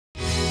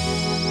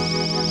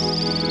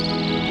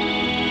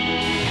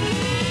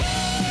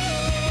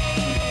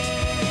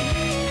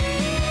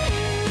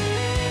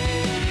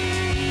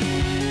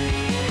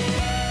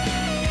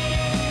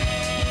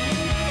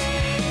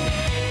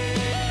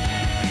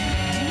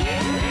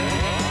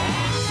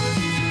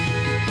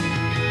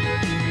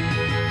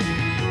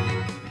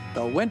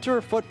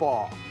winter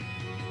football.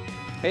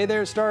 Hey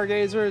there,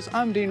 stargazers.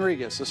 I'm Dean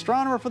Regas,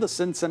 astronomer for the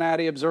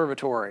Cincinnati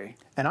Observatory.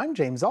 And I'm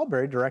James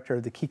Albury, director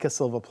of the Kika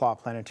Silva Plough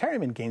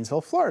Planetarium in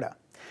Gainesville, Florida.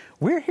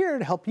 We're here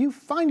to help you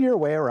find your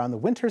way around the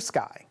winter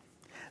sky.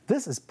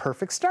 This is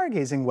perfect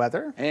stargazing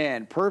weather.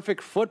 And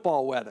perfect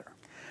football weather.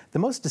 The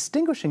most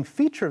distinguishing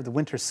feature of the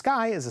winter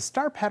sky is a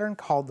star pattern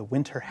called the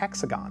winter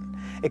hexagon.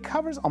 It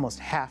covers almost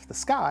half the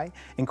sky,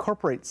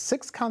 incorporates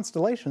 6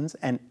 constellations,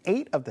 and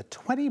 8 of the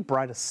 20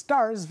 brightest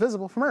stars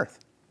visible from Earth.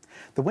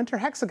 The winter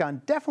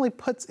hexagon definitely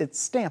puts its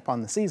stamp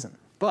on the season.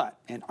 But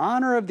in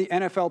honor of the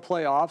NFL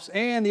playoffs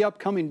and the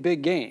upcoming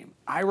big game,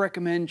 I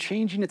recommend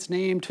changing its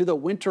name to the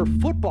winter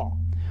football.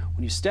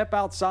 When you step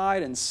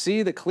outside and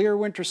see the clear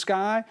winter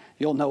sky,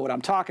 you'll know what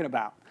I'm talking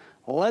about.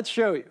 Let's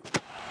show you.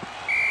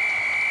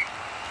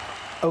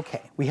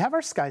 Okay, we have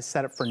our skies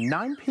set up for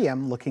 9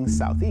 p.m. looking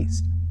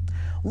southeast.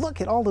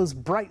 Look at all those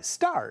bright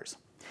stars.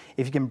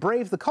 If you can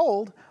brave the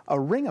cold, a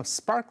ring of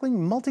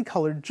sparkling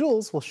multicolored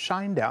jewels will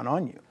shine down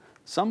on you.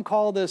 Some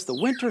call this the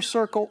winter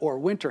circle or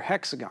winter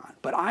hexagon,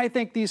 but I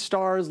think these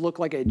stars look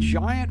like a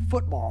giant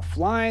football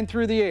flying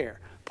through the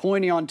air,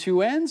 pointy on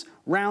 2 ends,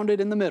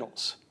 rounded in the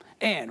middles.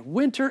 And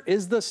winter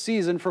is the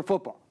season for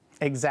football.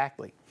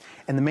 Exactly.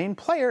 And the main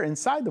player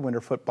inside the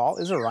winter football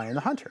is Orion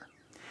the Hunter.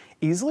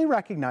 Easily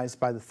recognized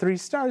by the 3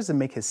 stars that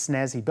make his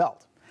snazzy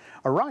belt.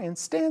 Orion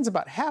stands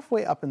about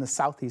halfway up in the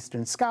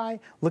southeastern sky,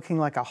 looking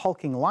like a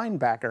hulking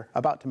linebacker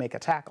about to make a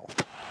tackle.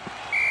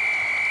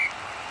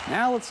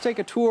 Now let's take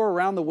a tour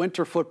around the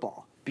winter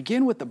football.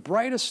 Begin with the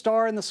brightest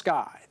star in the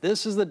sky.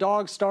 This is the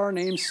dog star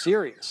named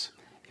Sirius.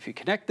 If you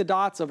connect the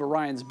dots of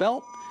Orion's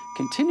belt,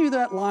 continue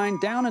that line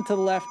down and to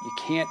the left, you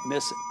can't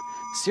miss it.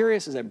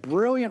 Sirius is a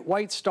brilliant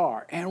white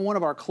star and one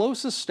of our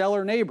closest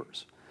stellar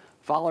neighbors.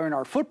 Following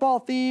our football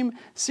theme,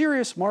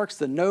 Sirius marks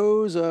the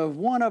nose of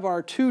one of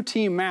our 2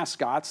 team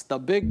mascots, the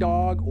big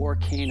dog or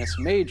Canis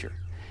Major.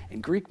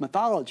 In Greek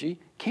mythology,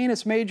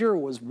 Canis Major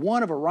was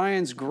one of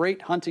Orion's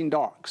great hunting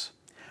dogs.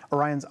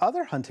 Orion's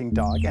other hunting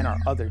dog and our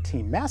other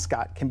team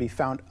mascot can be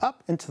found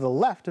up and to the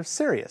left of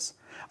Sirius,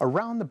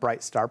 around the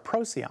bright star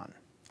Procyon.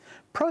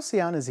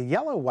 Procyon is a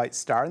yellow-white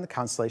star in the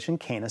constellation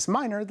Canis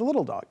Minor, the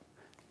little dog.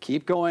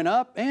 Keep going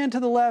up and to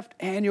the left,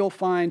 and you'll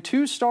find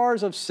 2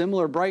 stars of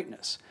similar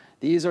brightness.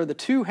 These are the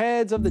 2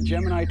 heads of the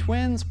Gemini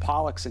twins,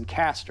 Pollux and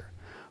Castor.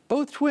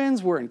 Both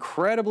twins were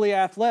incredibly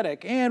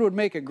athletic and would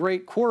make a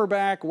great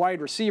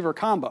quarterback-wide receiver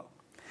combo.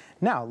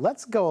 Now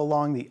let's go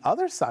along the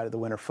other side of the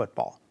winter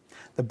football.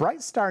 The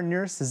bright star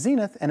nearest the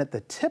zenith and at the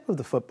tip of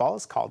the football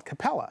is called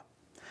Capella.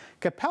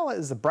 Capella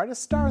is the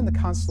brightest star in the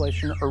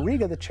constellation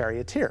Auriga the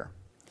Charioteer.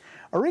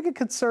 Auriga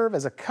could serve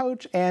as a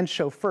coach and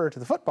chauffeur to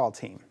the football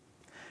team.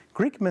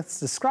 Greek myths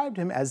described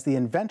him as the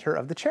inventor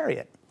of the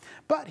chariot.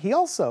 But he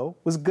also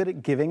was good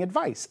at giving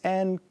advice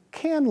and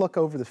can look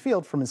over the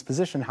field from his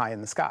position high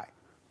in the sky.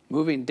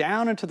 Moving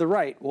down and to the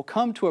right, we'll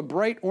come to a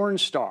bright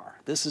orange star.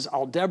 This is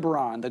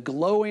Aldebaran, the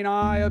glowing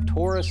eye of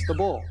Taurus the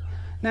bull.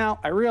 Now,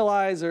 I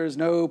realize there's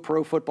no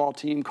pro football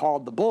team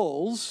called the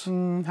Bulls.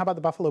 How about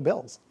the Buffalo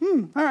Bills?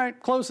 All right,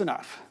 close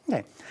enough.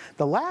 Okay.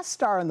 The last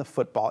star in the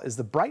football is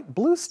the bright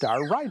blue star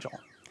Rigel.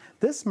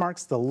 This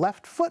marks the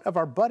left foot of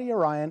our buddy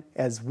Orion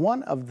as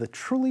one of the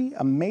truly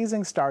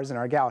amazing stars in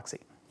our galaxy.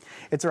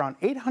 It's around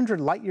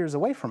 800 light years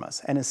away from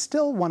us and is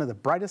still one of the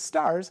brightest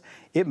stars.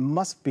 It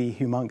must be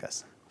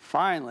humongous.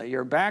 Finally,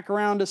 you're back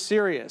around to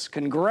Sirius.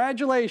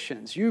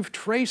 Congratulations, you've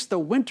traced the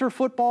winter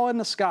football in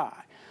the sky.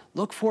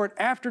 Look for it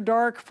after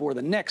dark for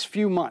the next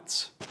few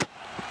months.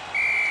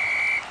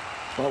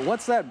 But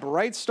what's that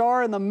bright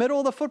star in the middle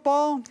of the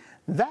football?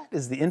 That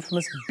is the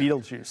infamous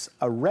Betelgeuse,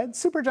 a red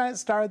supergiant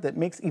star that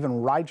makes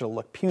even Rigel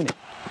look puny.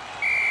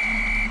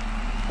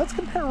 Let's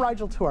compare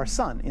Rigel to our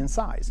sun in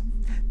size.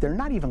 They're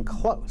not even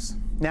close.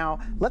 Now,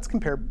 let's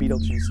compare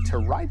Betelgeuse to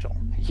Rigel.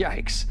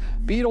 Yikes,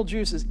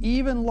 Betelgeuse is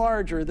even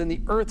larger than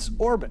the Earth's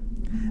orbit.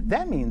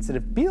 That means that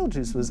if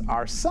Betelgeuse was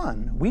our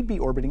sun, we'd be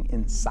orbiting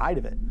inside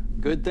of it.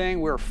 Good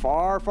thing we're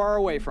far, far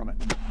away from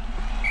it.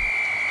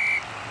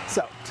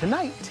 So,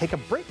 tonight, take a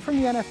break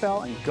from the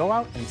NFL and go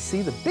out and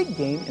see the big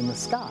game in the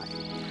sky.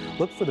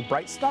 Look for the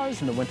bright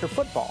stars in the winter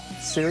football: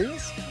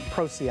 Sirius,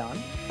 Procyon,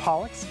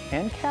 Pollux,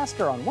 and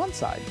Castor on one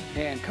side,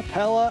 and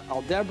Capella,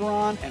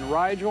 Aldebaran, and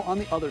Rigel on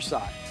the other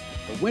side.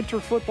 The winter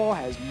football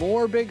has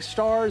more big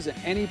stars than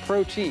any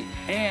pro team,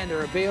 and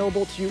they're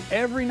available to you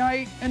every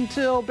night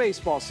until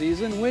baseball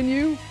season when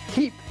you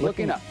keep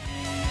looking up.